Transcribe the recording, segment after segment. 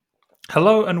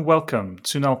Hello and welcome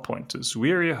to Null Pointers.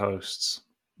 We're your hosts,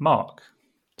 Mark.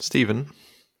 Stephen.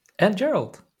 And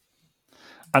Gerald.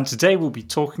 And today we'll be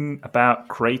talking about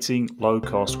creating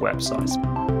low-cost websites.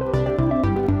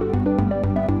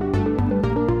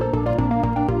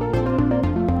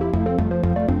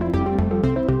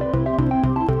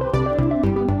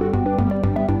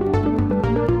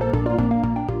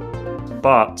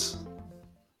 But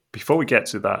before we get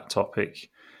to that topic,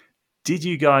 did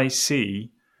you guys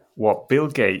see what Bill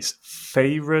Gates'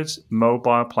 favorite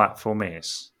mobile platform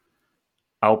is?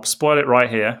 I'll spoil it right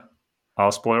here.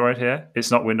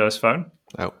 It's not Windows Phone.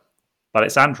 Oh. But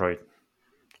it's Android.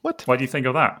 What? What do you think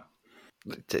of that?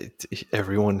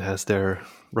 Everyone has their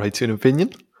right to an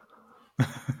opinion.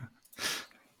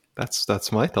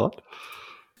 That's my thought.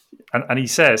 And he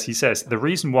says the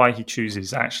reason why he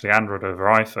chooses actually Android over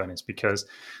iPhone is because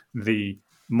the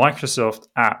Microsoft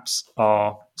apps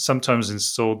are sometimes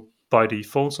installed by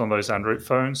default on those Android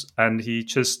phones, and he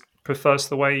just prefers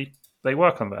the way they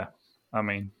work on there. I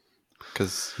mean,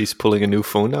 because he's pulling a new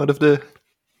phone out of the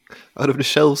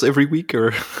shelves every week,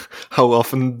 or how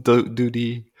often do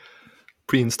the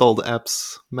pre-installed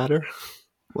apps matter?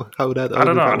 How that? I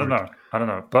don't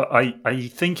know. But I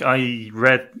think I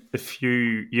read a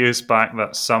few years back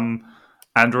that some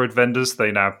Android vendors,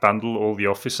 they now bundle all the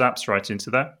Office apps right into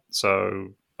there. So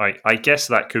I guess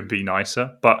that could be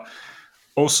nicer. But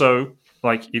also,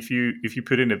 like if you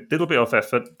put in a little bit of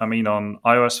effort, I mean, on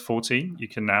iOS 14, you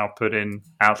can now put in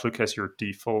Outlook as your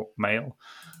default mail.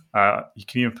 You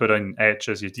can even put in Edge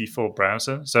as your default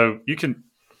browser. So you can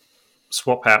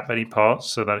swap out many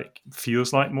parts so that it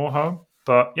feels like more home.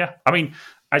 But yeah, I mean,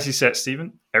 as you said,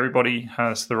 Stephen, everybody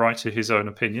has the right to his own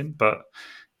opinion. But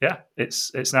yeah,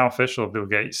 it's now official. Bill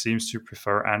Gates seems to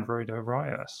prefer Android over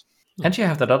iOS. And you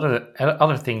have that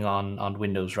other thing on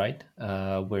Windows, right?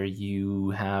 Where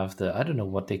you have I don't know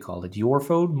what they call it, your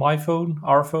phone, my phone,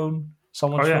 our phone,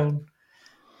 someone's phone,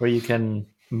 where you can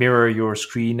mirror your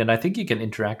screen, and I think you can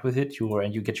interact with it.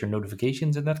 And you get your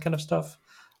notifications and that kind of stuff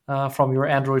from your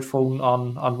Android phone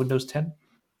on Windows 10.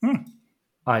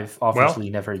 I've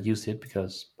obviously never used it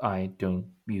because I don't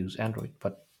use Android,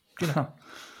 but you know.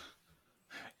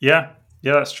 Yeah,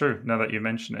 that's true. Now that you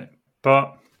mention it,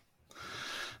 but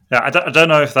yeah, I don't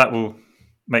know if that will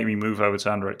make me move over to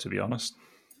Android, to be honest.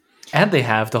 And they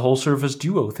have the whole Surface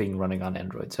Duo thing running on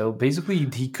Android, so basically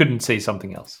he couldn't say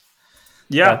something else.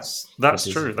 Yeah, that's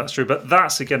true. That's true. But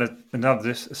that's, again,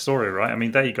 another story, right? I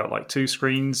mean, there you got like two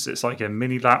screens. It's like a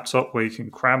mini laptop where you can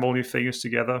cram all your figures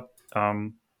together.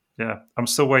 Yeah, I'm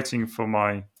still waiting for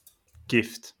my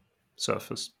gift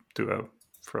Surface Duo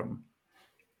from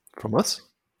us,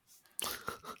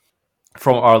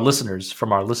 from our listeners.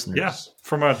 Yeah,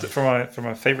 from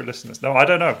our favorite listeners. No, I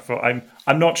don't know.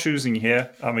 I'm not choosing here.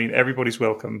 I mean, everybody's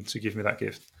welcome to give me that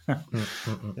gift. Yeah.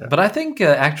 But I think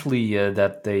actually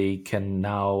that they can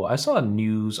now. I saw a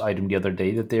news item the other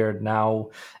day that they are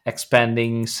now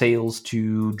expanding sales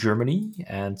to Germany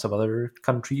and some other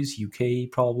countries, UK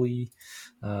probably.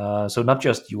 So not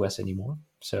just US anymore.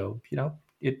 So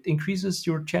it increases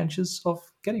your chances of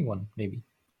getting one, maybe.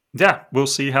 Yeah, we'll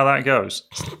see how that goes.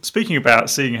 Speaking about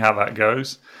seeing how that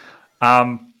goes,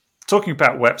 talking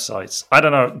about websites, I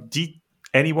don't know, did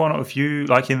any one of you,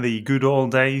 like in the good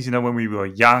old days, when we were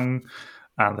young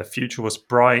and the future was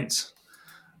bright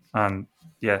and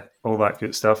yeah, all that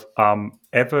good stuff,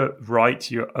 ever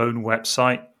write your own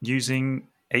website using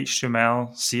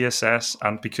HTML, CSS,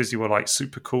 and because you were like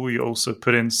super cool, you also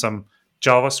put in some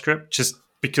JavaScript just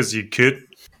because you could?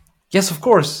 Yes, of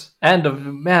course.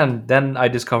 And man, then I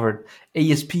discovered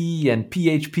ASP and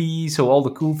PHP, so all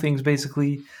the cool things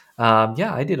basically.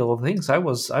 Yeah, I did all the things. I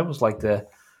was like the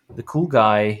cool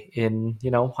guy in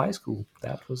high school.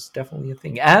 That was definitely a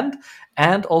thing.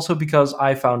 And also because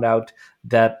I found out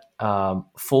that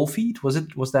Full Feet was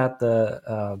that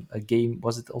a game?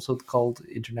 Was it also called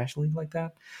internationally like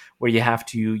that, where you have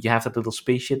that little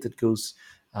spaceship that goes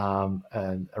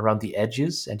around the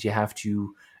edges, and you have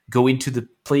to go into the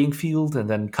playing field and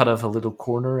then cut off a little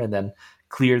corner and then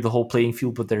clear the whole playing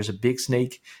field, but there's a big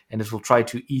snake and it will try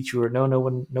to eat your... No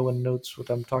one knows what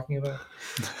I'm talking about.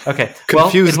 Okay, well,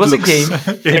 it was looks. A game.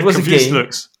 It was a game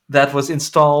looks. That was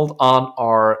installed on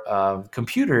our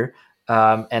computer,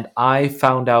 and I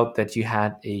found out that you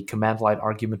had a command line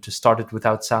argument to start it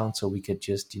without sound, so we could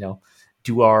just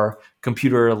do our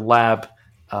computer lab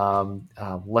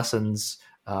lessons.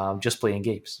 Just playing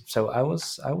games. So I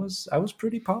was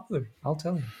pretty popular, I'll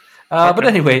tell you. But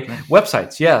anyway,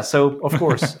 websites. Yeah. So of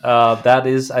course, that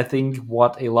is, I think,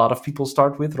 what a lot of people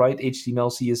start with, right?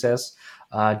 HTML, CSS.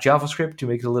 JavaScript to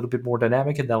make it a little bit more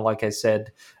dynamic. And then, like I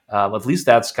said, at least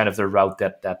that's kind of the route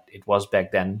that it was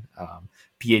back then.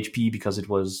 PHP, because it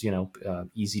was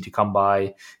easy to come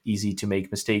by, easy to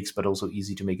make mistakes, but also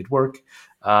easy to make it work.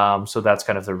 So that's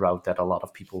kind of the route that a lot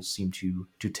of people seem to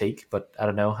take. But I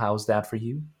don't know, how's that for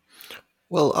you?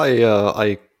 Well,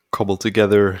 I cobbled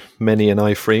together many an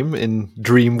iframe in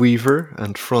Dreamweaver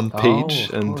and Front Page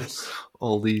and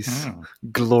all these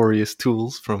glorious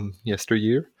tools from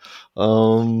yesteryear.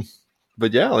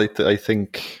 But yeah, I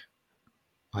think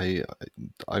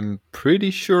I'm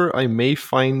pretty sure I may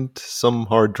find some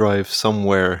hard drive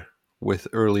somewhere with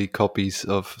early copies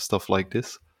of stuff like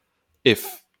this.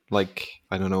 If, like,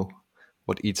 I don't know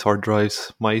what eats hard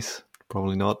drives, mice?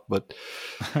 Probably not, but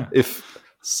if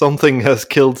something has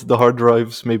killed the hard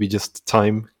drives, maybe just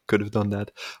time could have done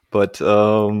that. But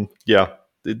yeah,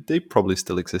 they probably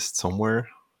still exist somewhere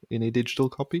in a digital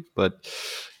copy. But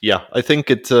yeah, I think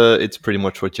it's pretty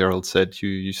much what Gerald said.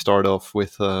 You start off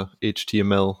with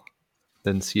HTML,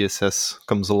 then CSS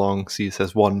comes along,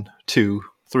 CSS 1, 2,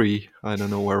 3. I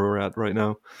don't know where we're at right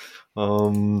now.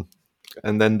 And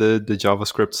then the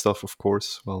JavaScript stuff, of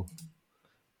course. Well,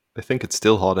 I think it's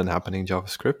still hot and happening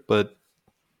JavaScript, but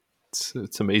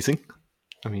it's amazing.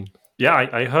 I mean, yeah,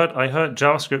 I heard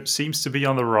JavaScript seems to be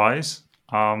on the rise.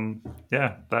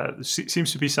 Yeah, that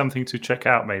seems to be something to check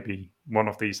out maybe one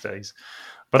of these days.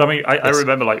 But I mean, I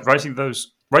remember like writing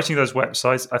those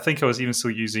websites. I think I was even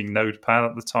still using Notepad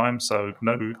at the time, so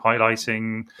no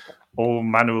highlighting, all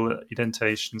manual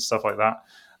indentation, stuff like that.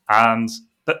 And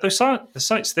the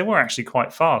sites, they were actually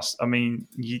quite fast. I mean,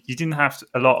 you didn't have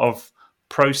a lot of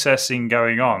processing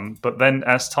going on, but then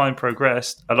as time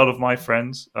progressed, a lot of my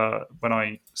friends, when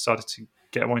I started to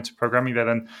get more into programming, they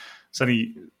then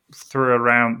suddenly threw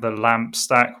around the LAMP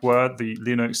stack word, the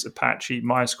Linux, Apache,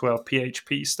 MySQL,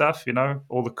 PHP stuff,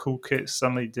 all the cool kits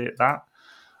suddenly did that.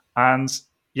 And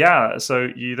yeah, so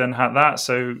you then had that.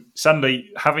 So suddenly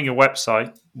having a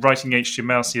website, writing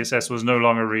HTML, CSS was no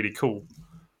longer really cool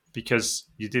because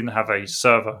you didn't have a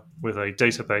server with a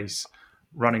database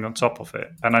running on top of it.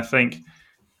 And I think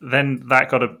then that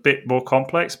got a bit more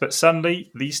complex. But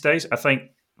suddenly, these days, I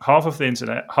think half of the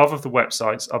internet, half of the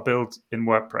websites are built in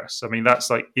WordPress. I mean, that's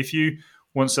like if you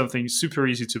want something super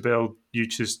easy to build, you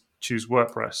just choose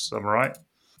WordPress. Am I right?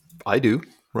 I do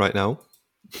right now.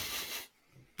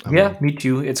 Yeah, me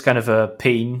too. It's kind of a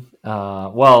pain.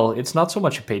 Well, it's not so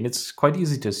much a pain. It's quite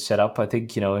easy to set up. I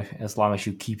think, as long as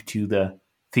you keep to the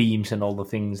themes and all the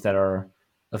things that are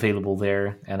available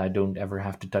there, and I don't ever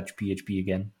have to touch PHP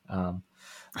again,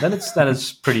 then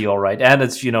it's pretty all right. And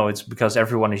it's, it's because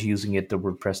everyone is using it, the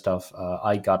WordPress stuff.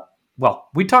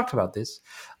 We talked about this.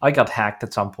 I got hacked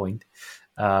at some point.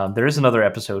 There is another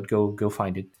episode. Go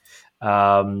find it.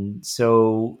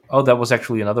 That was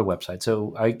actually another website.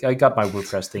 So I got my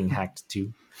WordPress thing hacked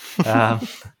too.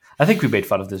 I think we made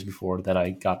fun of this before, that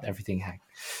I got everything hacked.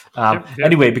 Yep.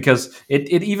 Anyway, because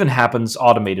it even happens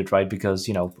automated, right? Because,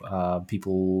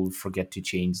 people forget to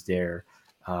change their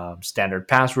standard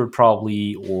password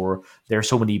probably, or there are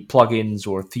so many plugins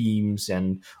or themes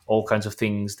and all kinds of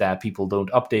things that people don't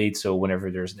update. So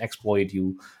whenever there's an exploit,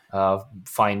 you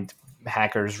find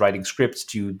hackers writing scripts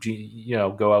to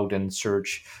go out and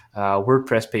search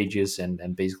WordPress pages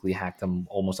and basically hack them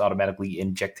almost automatically,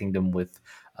 injecting them with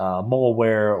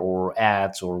malware or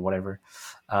ads or whatever.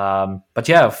 But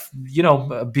yeah,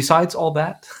 besides all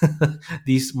that,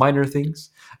 these minor things,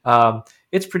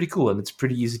 it's pretty cool and it's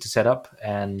pretty easy to set up,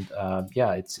 and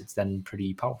it's then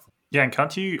pretty powerful. Yeah, and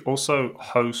can't you also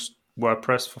host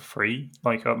WordPress for free?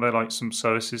 Like, are there like some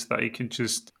services that you can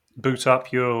just boot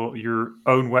up your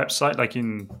own website like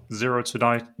in 0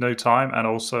 to no time and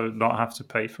also not have to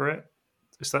pay for it?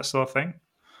 Is that still a thing?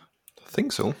 I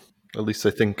think so. At least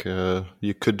I think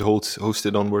you could host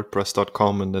it on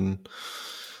WordPress.com, and then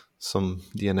some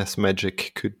DNS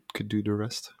magic could do the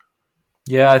rest.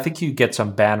 Yeah, I think you get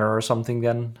some banner or something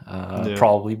then,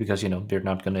 probably, because they're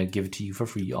not going to give it to you for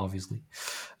free, obviously.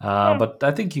 But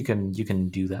I think you can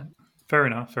do that. Fair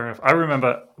enough. I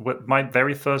remember with my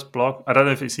very first blog, I don't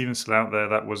know if it's even still out there,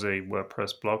 that was a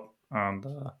WordPress blog. And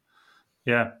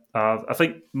I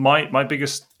think my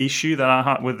biggest issue that I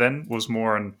had with then was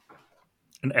more an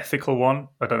ethical one.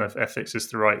 I don't know if ethics is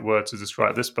the right word to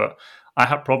describe this, but I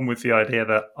had a problem with the idea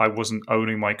that I wasn't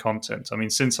owning my content. I mean,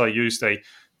 since I used a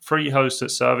free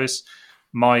hosted service,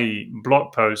 my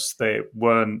blog posts, they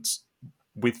weren't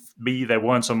with me, they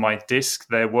weren't on my disk,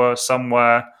 they were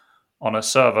somewhere on a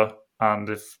server. And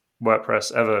if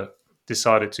WordPress ever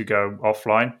decided to go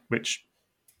offline, which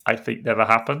I think never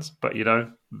happens, but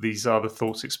these are the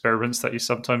thought experiments that you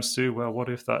sometimes do. Well, what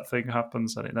if that thing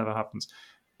happens and it never happens?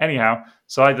 Anyhow,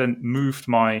 so I then moved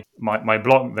my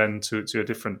blog then to a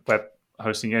different web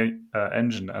hosting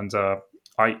engine, and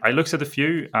I looked at a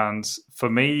few, and for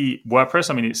me, WordPress,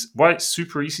 I mean, it's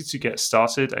super easy to get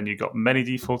started, and you got many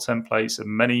default templates and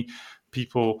many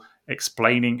people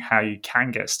explaining how you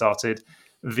can get started.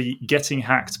 The getting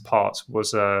hacked part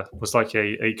was like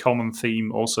a common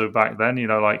theme also back then.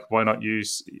 Like, why not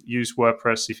use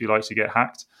WordPress if you like to get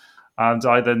hacked? And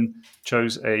I then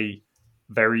chose a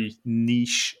very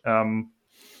niche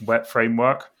web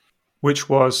framework, which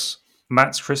was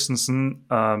Mats Christensen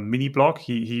mini blog.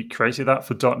 He created that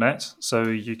for .NET, so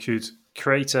you could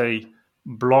create a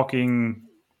blogging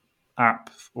app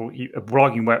or a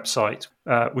blogging website,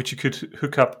 which you could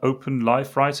hook up Open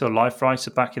LiveWriter or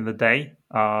LiveWriter back in the day.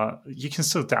 You can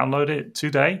still download it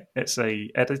today. It's a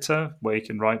editor where you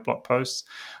can write blog posts,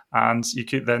 and you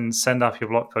could then send up your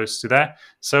blog posts to there.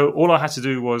 So all I had to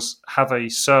do was have a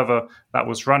server that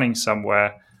was running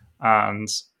somewhere and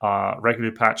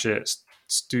regularly patch it,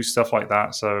 do stuff like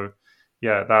that. So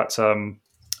yeah, that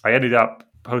I ended up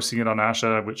hosting it on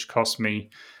Azure, which cost me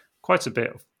quite a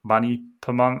bit of money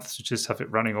per month to just have it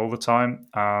running all the time.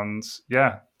 And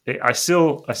yeah, I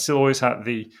still always had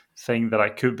the thing that I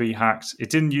could be hacked. It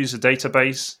didn't use a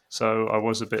database, so I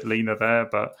was a bit leaner there,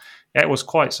 but yeah, it was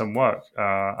quite some work.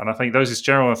 And I think those is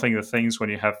generally the things when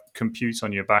you have compute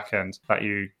on your back end that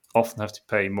you often have to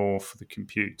pay more for the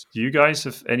compute. Do you guys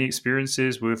have any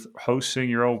experiences with hosting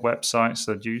your own websites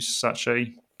that use such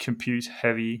a compute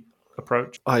heavy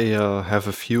approach? I have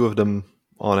a few of them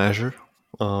on Azure.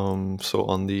 So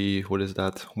on the, what is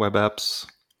that, web apps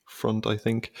front, I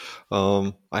think.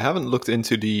 I haven't looked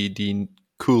into the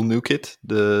cool NuKit,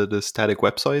 the static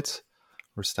websites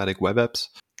or static web apps,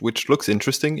 which looks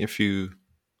interesting if you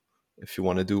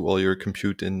want to do all your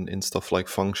compute in stuff like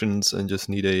functions and just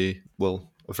need a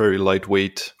very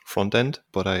lightweight front end,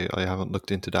 but I haven't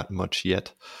looked into that much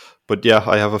yet. But yeah,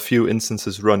 I have a few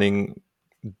instances running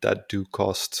that do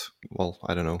cost,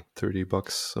 I don't know,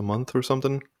 $30 a month or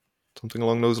something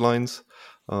along those lines.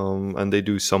 And they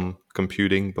do some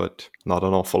computing, but not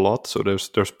an awful lot. So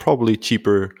there's probably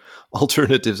cheaper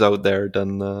alternatives out there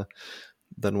than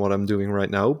what I'm doing right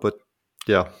now. But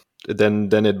yeah,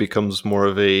 then it becomes more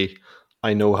of a,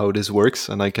 I know how this works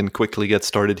and I can quickly get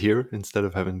started here instead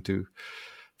of having to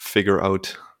figure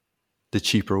out the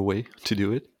cheaper way to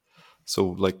do it. So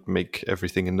like make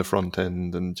everything in the front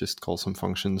end and just call some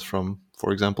functions from,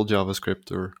 for example,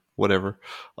 JavaScript or whatever.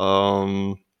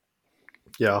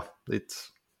 Yeah,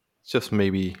 it's just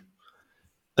maybe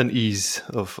an ease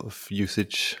of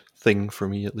usage thing for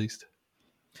me at least.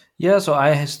 Yeah, so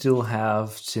I still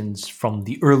have, since from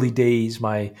the early days,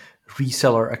 my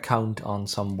reseller account on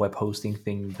some web hosting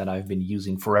thing that I've been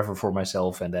using forever for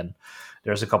myself. And then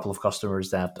there's a couple of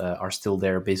customers that are still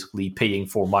there basically paying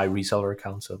for my reseller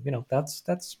account. So,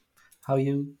 that's how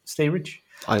you stay rich.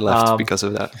 I left because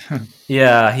of that.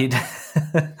 Yeah,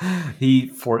 he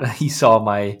saw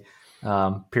my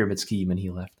pyramid scheme and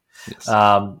he left. Yes.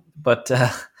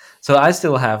 So I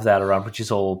still have that around, which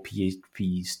is all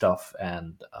PHP stuff,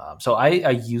 and so I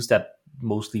use that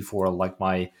mostly for like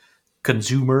my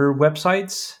consumer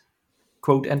websites,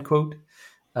 quote unquote,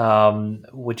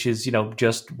 which is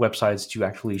just websites to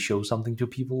actually show something to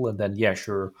people, and then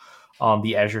sure, on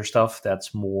the Azure stuff,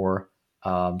 that's more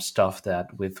stuff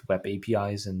that with web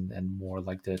APIs and more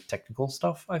like the technical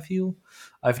stuff. I feel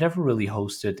I've never really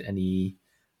hosted any.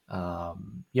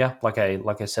 Like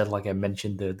I said, like I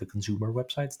mentioned, the consumer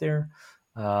websites there.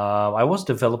 I was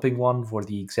developing one for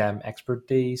the exam expert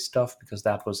day stuff because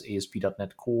that was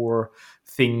ASP.NET Core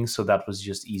thing, so that was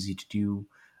just easy to do.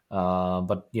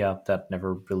 But yeah, I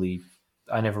never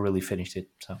really finished it.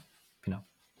 So,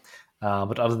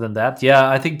 but other than that,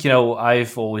 I think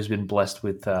I've always been blessed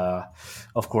with,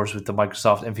 of course, with the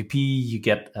Microsoft MVP. You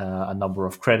get a number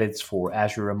of credits for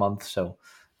Azure a month, so.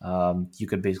 You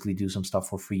could basically do some stuff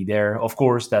for free there. Of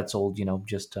course, that's all,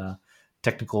 just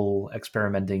technical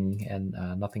experimenting and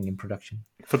nothing in production.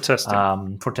 For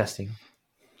testing.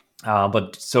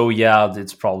 But so,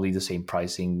 it's probably the same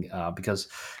pricing because,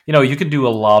 you can do a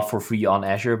lot for free on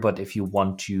Azure. But if you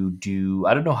want to do,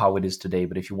 I don't know how it is today,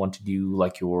 but if you want to do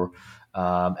like your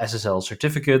SSL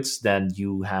certificates, then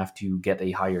you have to get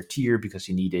a higher tier because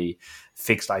you need a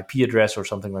fixed IP address or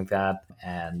something like that.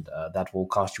 And that will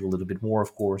cost you a little bit more,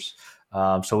 of course.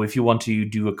 So if you want to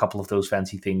do a couple of those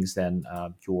fancy things, then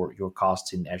your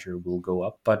costs in Azure will go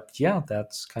up. But yeah,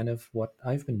 that's kind of what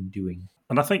I've been doing.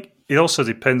 And I think it also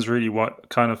depends really what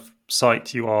kind of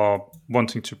site you are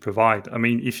wanting to provide. I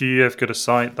mean, if you have got a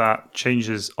site that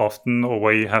changes often or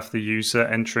where you have the user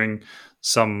entering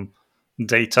some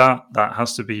data that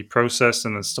has to be processed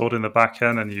and then stored in the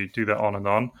backend, and you do that on and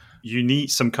on. You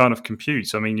need some kind of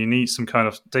compute. I mean, you need some kind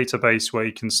of database where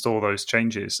you can store those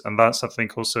changes. And that's, I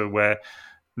think, also where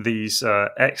these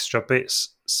extra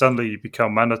bits suddenly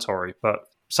become mandatory. But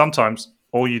sometimes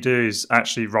all you do is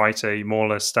actually write a more or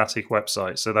less static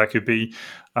website. So that could be,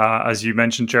 as you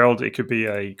mentioned, Gerald, it could be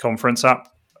a conference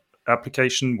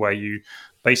application where you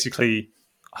basically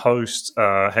host,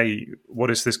 hey,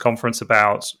 what is this conference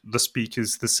about? The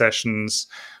speakers, the sessions,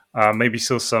 maybe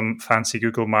still some fancy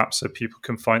Google Maps so people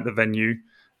can find the venue,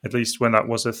 at least when that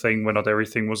was a thing, when not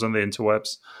everything was on the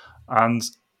interwebs. And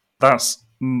that's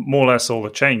more or less all the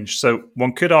change. So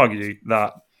one could argue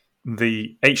that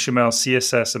the HTML,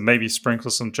 CSS, and maybe sprinkle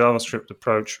some JavaScript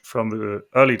approach from the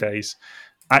early days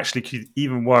actually could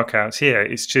even work out here.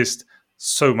 It's just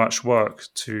so much work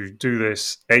to do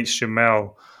this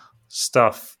HTML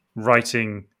stuff,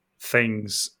 writing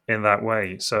things in that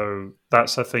way. So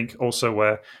that's, I think, also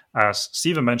where, as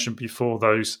Steven mentioned before,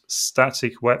 those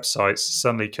static websites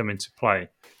suddenly come into play.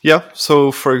 Yeah.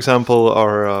 So, for example,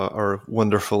 our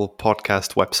wonderful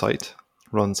podcast website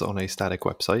runs on a static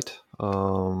website.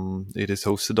 It is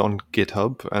hosted on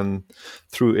GitHub, and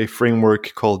through a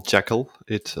framework called Jekyll,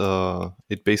 it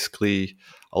basically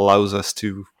allows us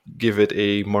to give it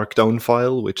a markdown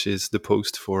file, which is the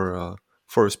post for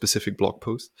a specific blog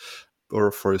post,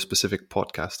 or for a specific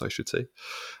podcast, I should say.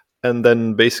 And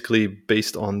then basically,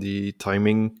 based on the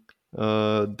timing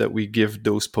that we give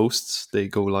those posts, they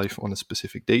go live on a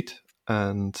specific date.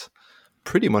 And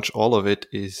pretty much all of it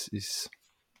is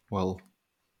well,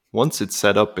 once it's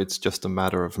set up, it's just a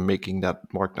matter of making that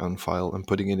markdown file and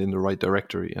putting it in the right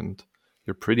directory, and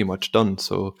you're pretty much done.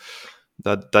 So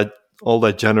that all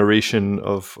that generation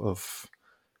of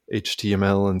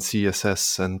HTML and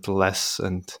CSS and less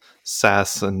and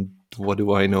Sass and what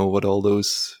do I know what all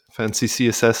those fancy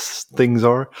CSS things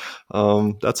are,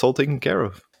 that's all taken care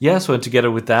of. Yeah, so and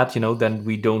together with that, then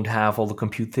we don't have all the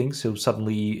compute things. So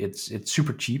suddenly it's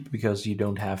super cheap because you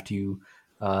don't have to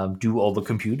do all the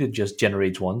compute. It just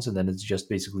generates once, and then it's just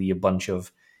basically a bunch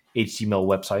of HTML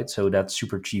websites. So that's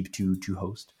super cheap to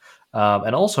host,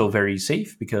 and also very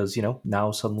safe because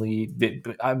now suddenly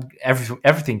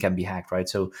everything can be hacked, right?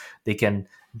 So they can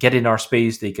get in our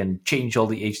space, they can change all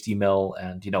the HTML,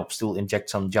 and still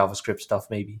inject some JavaScript stuff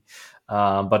maybe.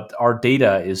 But our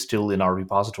data is still in our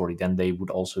repository. Then they would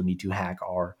also need to hack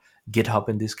our GitHub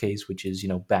in this case, which is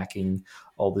backing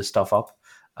all this stuff up.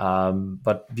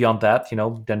 But beyond that,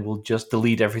 then we'll just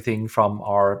delete everything from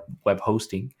our web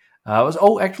hosting.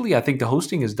 Actually, I think the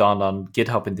hosting is done on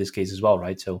GitHub in this case as well,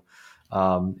 right? So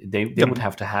they would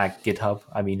have to hack GitHub.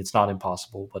 I mean, it's not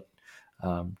impossible, but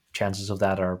chances of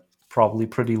that are probably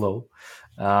pretty low.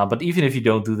 But even if you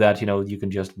don't do that, you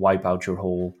can just wipe out your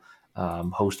whole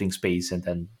hosting space and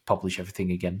then publish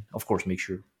everything again. Of course, make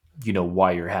sure you know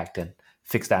why you're hacked and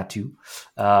fix that too.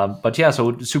 But yeah,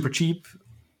 so super cheap,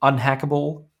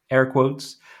 unhackable, air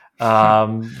quotes.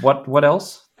 What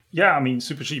else? Yeah, I mean,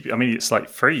 super cheap. I mean, it's like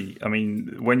free. I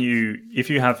mean, if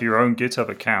you have your own GitHub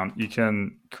account, you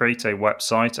can create a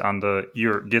website under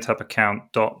your GitHub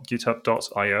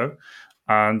account.github.io,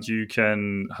 and you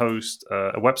can host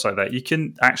a website there. You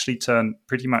can actually turn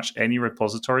pretty much any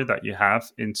repository that you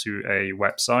have into a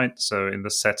website. So in the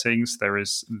settings, there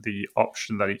is the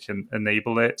option that you can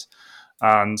enable it,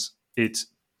 and it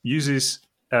uses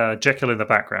Jekyll in the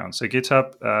background. So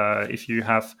GitHub, if you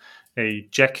have a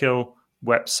Jekyll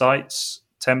websites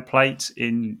template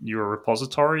in your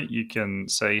repository, you can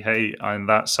say, hey, in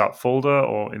that subfolder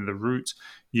or in the root,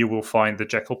 you will find the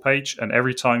Jekyll page. And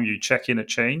every time you check in a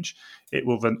change, it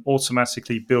will then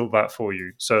automatically build that for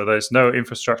you. So there's no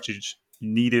infrastructure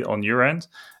needed on your end.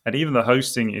 And even the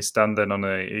hosting is done then on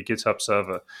a GitHub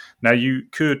server. Now you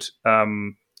could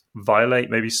violate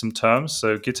maybe some terms.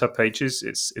 So GitHub Pages,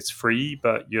 it's free,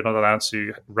 but you're not allowed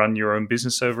to run your own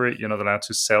business over it. You're not allowed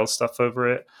to sell stuff over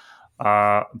it.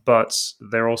 But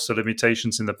there are also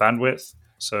limitations in the bandwidth.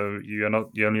 So you're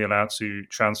only allowed to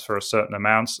transfer a certain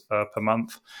amount per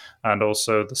month. And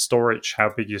also the storage, how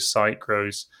big your site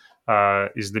grows,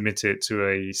 is limited to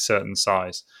a certain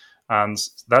size. And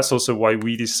that's also why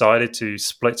we decided to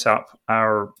split up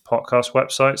our podcast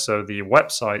website. So the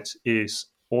website is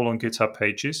all on GitHub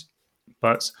Pages,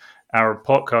 but our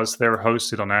podcasts, they're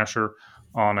hosted on Azure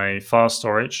on a file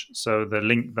storage. So the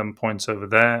link then points over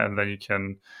there, and then you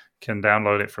can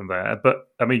download it from there. But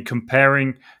I mean,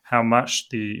 comparing how much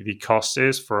the cost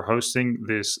is for hosting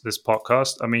this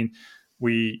podcast, I mean,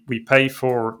 we pay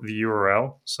for the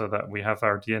URL so that we have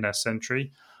our DNS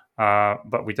entry,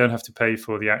 but we don't have to pay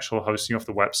for the actual hosting of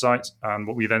the website. And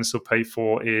what we then still pay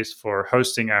for is for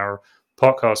hosting our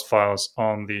podcast files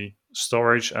on the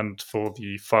storage and for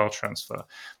the file transfer.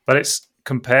 But it's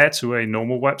compared to a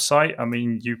normal website, I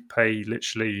mean, you pay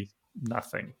literally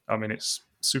nothing. I mean, it's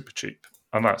super cheap,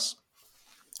 and that's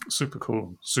super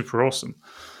cool, super awesome.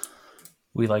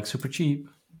 We like super cheap.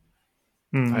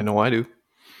 I know I do.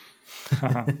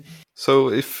 So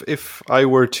if I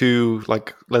were to,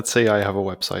 like, let's say I have a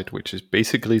website which is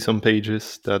basically some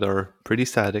pages that are pretty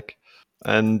static,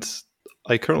 and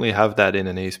I currently have that in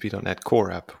an ASP.NET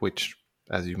Core app, which,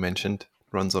 as you mentioned,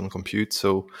 runs on compute,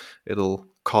 so it'll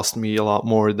cost me a lot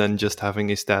more than just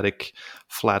having a static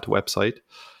flat website.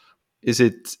 Is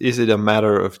it a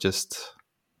matter of just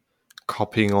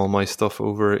copying all my stuff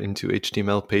over into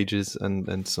HTML pages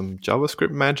and some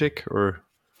JavaScript magic, or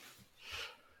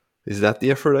is that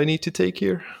the effort I need to take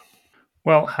here?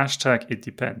 Well, hashtag it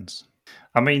depends.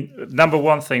 I mean, number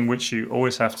one thing which you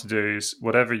always have to do is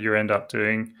whatever you end up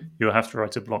doing, you'll have to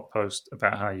write a blog post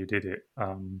about how you did it.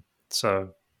 So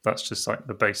that's just like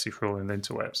the basic rule in the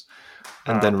interwebs.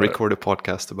 And then record a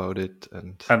podcast about it.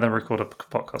 And then record a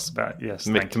podcast about it, yes.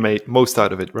 Make the most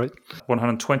out of it, right?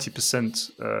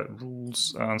 120%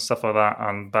 rules and stuff like that,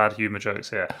 and bad humor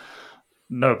jokes here.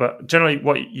 No, but generally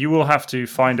what you will have to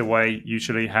find a way,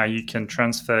 usually, how you can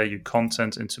transfer your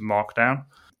content into Markdown.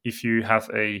 If you have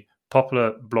a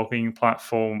popular blogging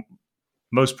platform,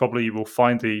 most probably you will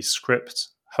find the script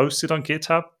hosted on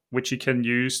GitHub, which you can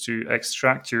use to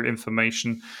extract your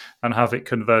information and have it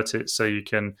converted so you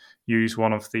can use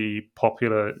one of the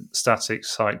popular static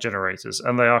site generators.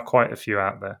 And there are quite a few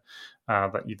out there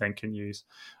that you then can use.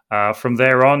 From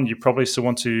there on, you probably still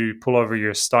want to pull over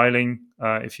your styling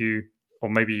or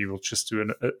maybe you will just do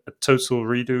a total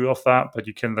redo of that, but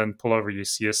you can then pull over your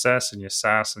CSS and your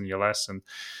Sass and your less and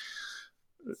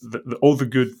all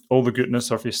the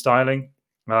goodness of your styling.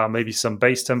 Maybe some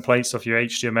base templates of your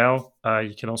HTML.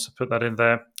 You can also put that in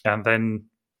there. And then,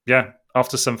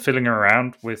 after some fiddling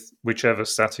around with whichever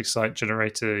static site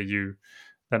generator you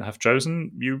then have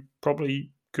chosen, you probably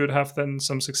could have then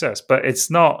some success. But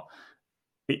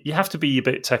you have to be a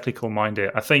bit technical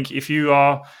minded. I think if you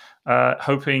are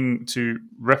hoping to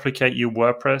replicate your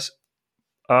WordPress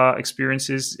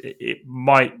experiences, it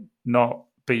might not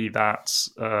be that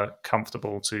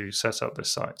comfortable to set up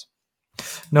this site.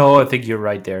 No, I think you're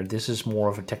right there. This is more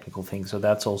of a technical thing. So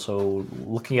that's also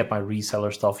looking at my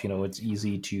reseller stuff. It's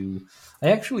easy to.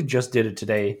 I actually just did it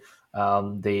today.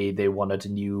 They wanted a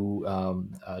new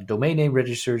domain name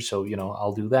registered, so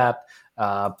I'll do that.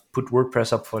 Put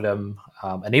WordPress up for them.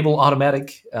 Enable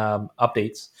automatic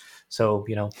updates, so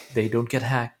they don't get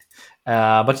hacked.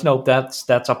 But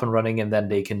that's up and running, and then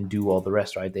they can do all the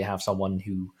rest, right? They have someone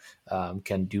who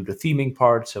can do the theming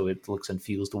part, so it looks and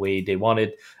feels the way they want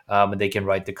it, and they can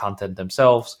write the content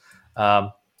themselves.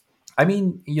 I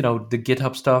mean, the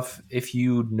GitHub stuff, if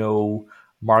you know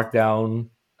Markdown,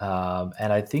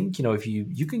 and I think, if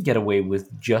you can get away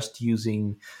with just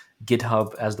using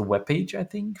GitHub as the web page, I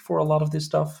think, for a lot of this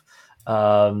stuff.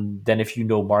 Then if you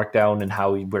know Markdown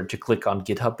and where to click on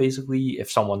GitHub, basically, if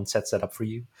someone sets that up for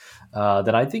you,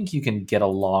 then I think you can get a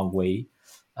long way.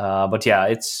 But yeah,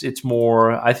 it's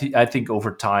more. I think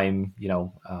over time,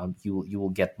 you will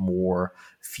get more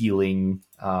feeling,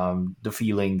 the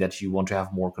feeling that you want to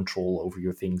have more control over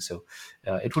your things. So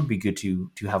it would be good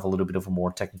to have a little bit of a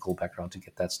more technical background to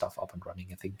get that stuff up and running,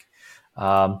 I think.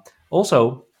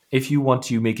 Also, if you want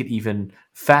to make it even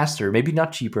faster, maybe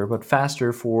not cheaper, but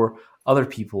faster for other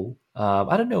people,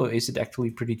 I don't know, is it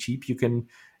actually pretty cheap? You can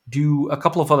do a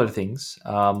couple of other things,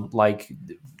 like,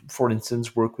 for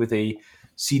instance, work with a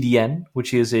CDN,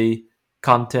 which is a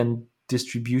content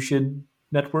distribution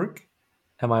network.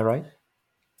 Am I right?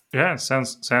 Yeah,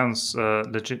 sounds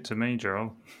legit to me,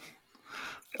 Gerald.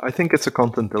 I think it's a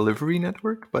content delivery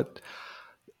network, but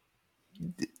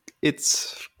it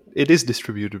is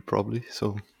distributed probably.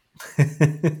 So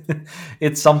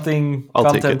it's something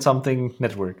content something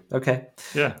network. Okay.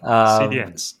 Yeah.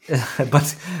 CDNs.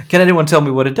 But can anyone tell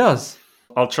me what it does?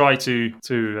 I'll try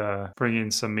to bring in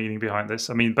some meaning behind this.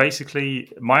 I mean,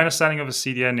 basically, my understanding of a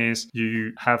CDN is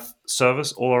you have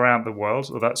servers all around the world,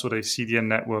 or that's what a CDN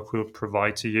network will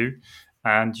provide to you.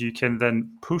 And you can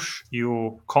then push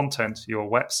your content, your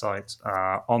website,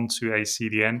 onto a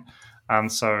CDN. And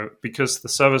so because the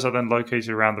servers are then located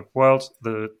around the world,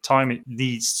 the time it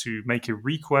needs to make a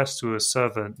request to a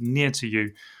server near to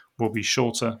you will be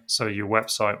shorter, so your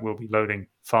website will be loading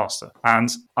faster. And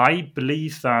I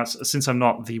believe that, since I'm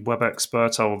not the web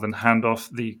expert, I will then hand off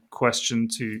the question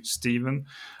to Stephen.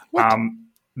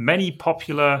 Many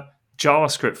popular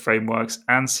JavaScript frameworks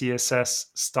and CSS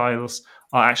styles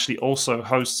are actually also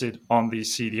hosted on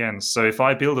these CDNs. So if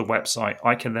I build a website,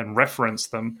 I can then reference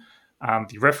them and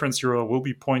the reference URL will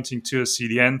be pointing to a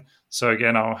CDN. So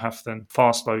again, I'll have then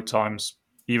fast load times,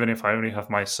 even if I only have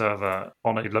my server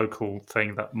on a local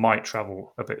thing that might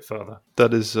travel a bit further.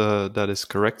 That is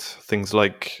correct. Things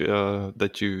like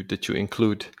that you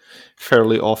include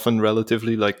fairly often,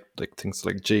 relatively, like things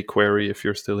like jQuery, if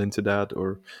you're still into that,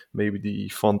 or maybe the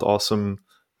Font Awesome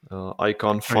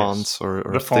icon fonts, or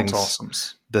the font things.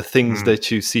 awesomes. The things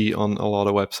that you see on a lot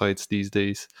of websites these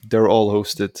days, they're all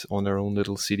hosted on their own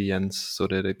little CDNs, so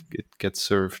that it gets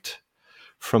served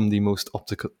from the most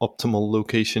optimal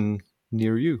location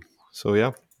near you. So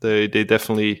yeah, they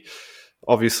definitely.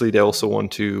 Obviously, they also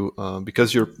want to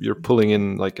because you're pulling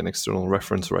in like an external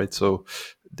reference, right? So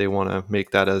they want to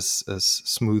make that as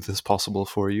smooth as possible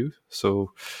for you.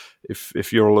 So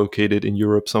if you're located in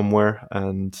Europe somewhere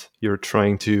and you're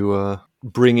trying to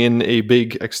bring in a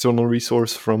big external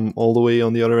resource from all the way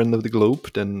on the other end of the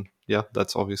globe, then yeah,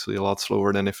 that's obviously a lot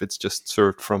slower than if it's just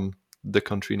served from the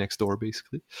country next door,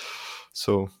 basically.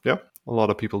 So yeah, a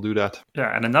lot of people do that.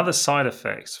 Yeah, and another side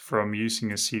effect from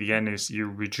using a CDN is you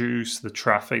reduce the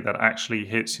traffic that actually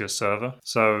hits your server.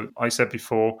 So I said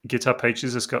before, GitHub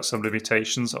Pages has got some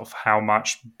limitations of how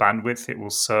much bandwidth it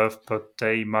will serve per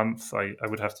day, month. I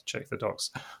would have to check the docs.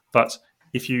 But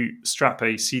if you strap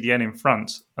a CDN in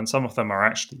front, and some of them are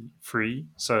actually free,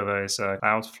 so there's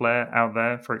Cloudflare out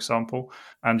there, for example,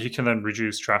 and you can then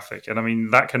reduce traffic. And I mean,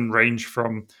 that can range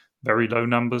from very low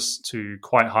numbers to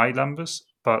quite high numbers.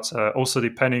 But also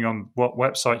depending on what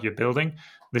website you're building,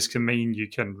 this can mean you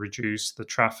can reduce the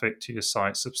traffic to your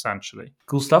site substantially.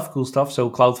 Cool stuff. So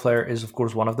Cloudflare is, of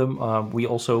course, one of them. We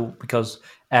also, because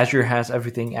Azure has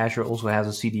everything, Azure also has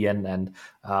a CDN,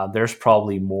 and there's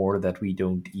probably more that we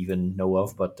don't even know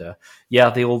of. But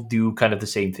yeah, they all do kind of the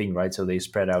same thing, right? So they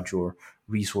spread out your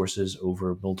resources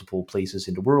over multiple places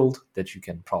in the world that you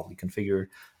can probably configure.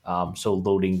 So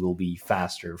loading will be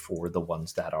faster for the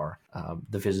ones that are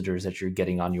the visitors that you're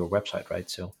getting on your website, right?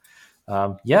 So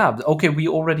yeah, okay, we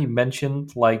already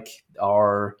mentioned like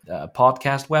our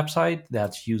podcast website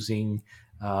that's using,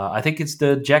 I think it's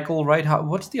the Jekyll, right?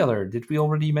 What's the other? Did we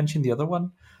already mention the other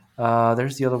one?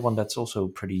 There's the other one that's also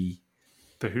pretty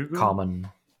common.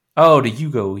 Oh, the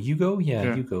Hugo.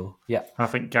 Yeah, Hugo. Yeah. I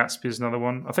think Gatsby is another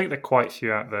one. I think there are quite a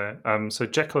few out there. So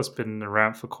Jekyll has been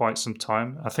around for quite some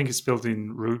time. I think it's built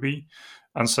in Ruby.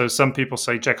 And so some people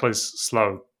say Jekyll is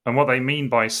slow. And what they mean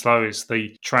by slow is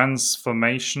the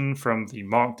transformation from the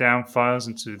Markdown files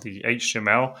into the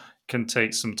HTML can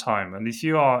take some time. And if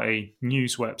you are a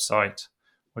news website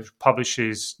which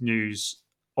publishes news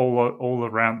all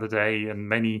around the day and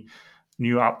many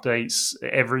new updates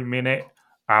every minute,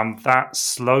 that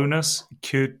slowness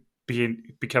could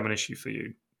become an issue for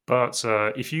you. But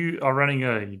if you are running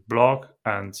a blog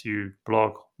and you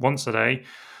blog once a day,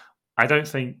 I don't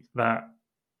think that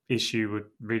issue would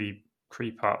really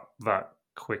creep up that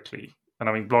quickly. And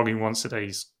I mean, blogging once a day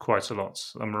is quite a lot.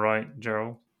 Am I right,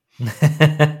 Gerald?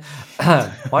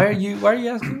 Why are you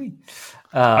asking me?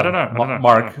 I don't know.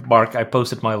 Mark, I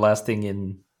posted my last thing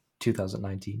in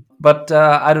 2019, but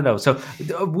I don't know. So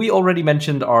we already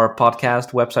mentioned our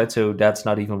podcast website, so that's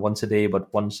not even once a day,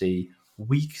 but once a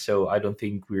week. So I don't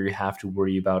think we have to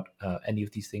worry about any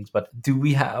of these things. But do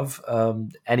we have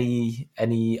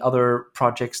any other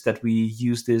projects that we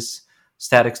use this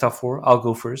static stuff for? I'll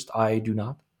go first. I do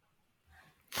not.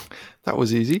 That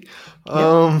was easy.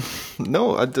 No,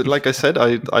 like I said,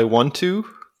 I want to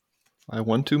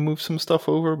move some stuff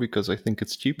over because I think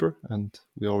it's cheaper, and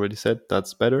we already said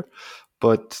that's better.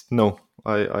 But no,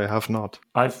 I have not.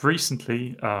 I've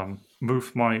recently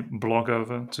moved my blog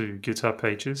over to GitHub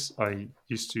Pages. I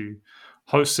used to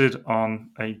host it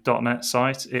on a .NET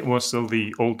site. It was still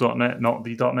the old .NET, not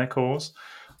the .NET Cores.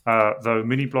 Though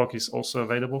Miniblog is also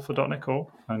available for .NET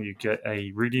Core, and you get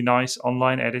a really nice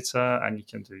online editor, and you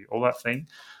can do all that thing.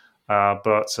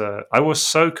 But I was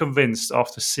so convinced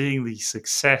after seeing the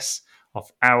success of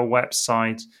our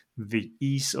website, the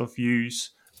ease of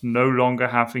use, no longer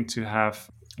having to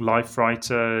have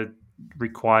LiveWriter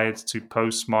required to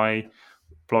post my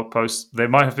blog posts. There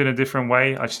might have been a different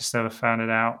way. I just never found it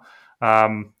out.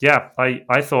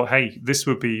 I thought, hey, this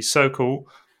would be so cool.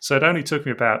 So it only took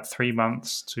me about 3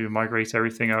 months to migrate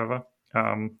everything over.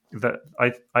 That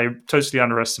I totally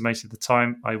underestimated the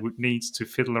time I would need to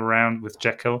fiddle around with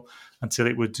Jekyll until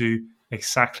it would do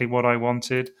exactly what I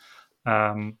wanted.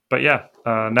 But yeah,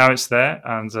 now it's there,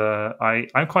 and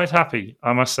I'm quite happy.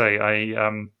 I must say,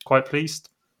 I'm quite pleased.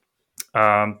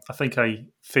 I think I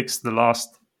fixed the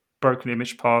last broken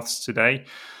image paths today.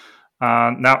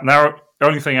 Now, the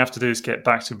only thing I have to do is get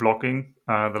back to blogging.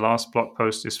 The last blog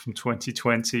post is from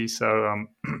 2020, so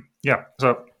yeah.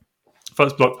 So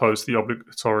First blog post, the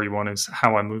obligatory one, is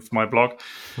how I moved my blog.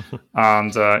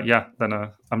 And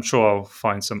then I'm sure I'll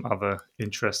find some other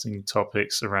interesting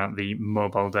topics around the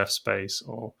mobile dev space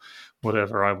or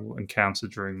whatever I will encounter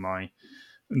during my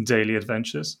daily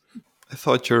adventures. I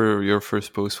thought your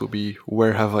first post would be,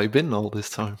 where have I been all this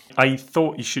time? I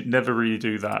thought you should never really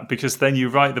do that, because then you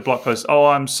write the blog post, oh,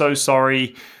 I'm so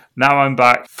sorry, now I'm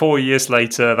back 4 years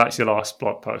later, that's your last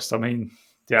blog post. I mean,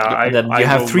 and then you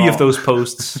have 3 of those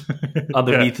posts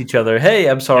underneath each other. Hey,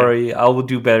 I'm sorry, I will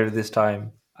do better this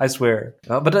time, I swear.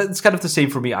 But it's kind of the same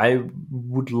for me. I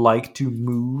would like to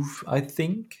move, I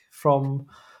think, from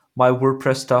my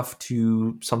WordPress stuff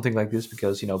to something like this,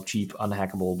 because, cheap,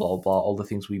 unhackable, blah, blah, all the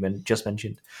things we just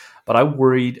mentioned. But I'm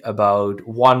worried about,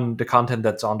 one, the content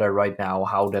that's on there right now,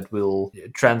 how that will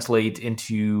translate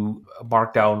into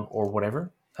Markdown or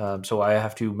whatever. So I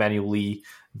have to manually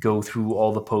go through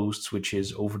all the posts, which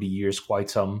is over the years quite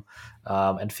some,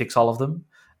 and fix all of them.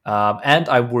 And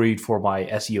I'm worried for my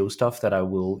SEO stuff that I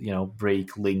will,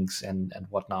 break links and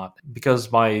whatnot, because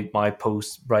my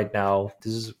posts right now,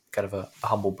 this is kind of a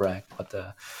humble brag, but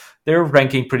they're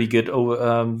ranking pretty good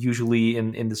usually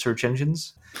in the search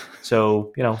engines.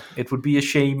 So, it would be a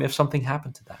shame if something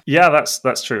happened to that. Yeah,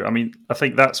 that's true. I mean, I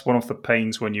think that's one of the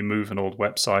pains when you move an old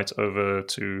website over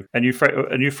to a new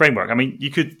framework. I mean,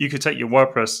 you could take your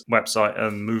WordPress website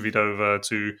and move it over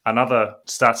to another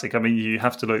static. I mean, you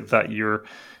have to look that your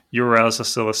URLs are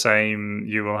still the same.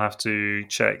 You will have to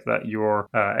check that your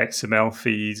XML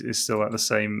feed is still at the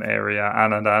same area,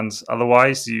 and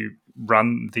otherwise you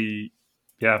run the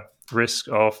risk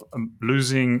of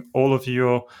losing all of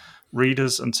your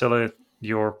readers until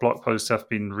your blog posts have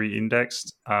been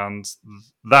re-indexed. And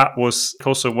that was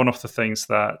also one of the things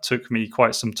that took me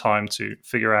quite some time to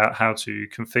figure out how to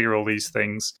configure all these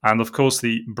things. And of course,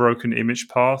 the broken image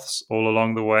paths all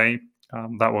along the way.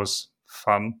 That was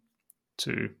fun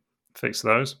to fix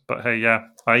those. But hey,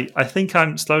 I think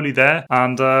I'm slowly there.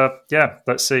 And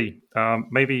let's see.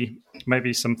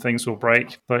 Maybe some things will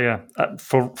break. But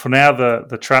for now,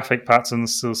 the traffic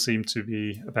patterns still seem to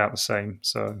be about the same.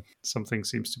 So something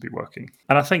seems to be working.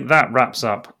 And I think that wraps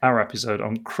up our episode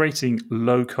on creating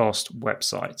low-cost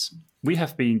websites. We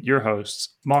have been your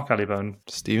hosts, Mark Allibone,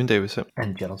 Stephen Davison,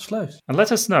 and Gerald Sluis. And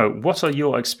let us know, what are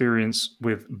your experience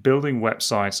with building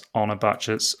websites on a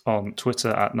budget on Twitter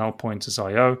at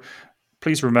nullpointers.io.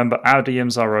 Please remember, our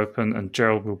DMs are open and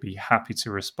Gerald will be happy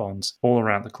to respond all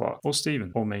around the clock. Or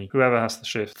Stephen, or me, whoever has the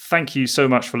shift. Thank you so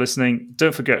much for listening.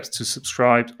 Don't forget to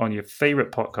subscribe on your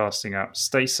favorite podcasting app.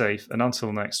 Stay safe, and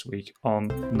until next week on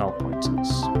Null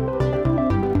Pointers.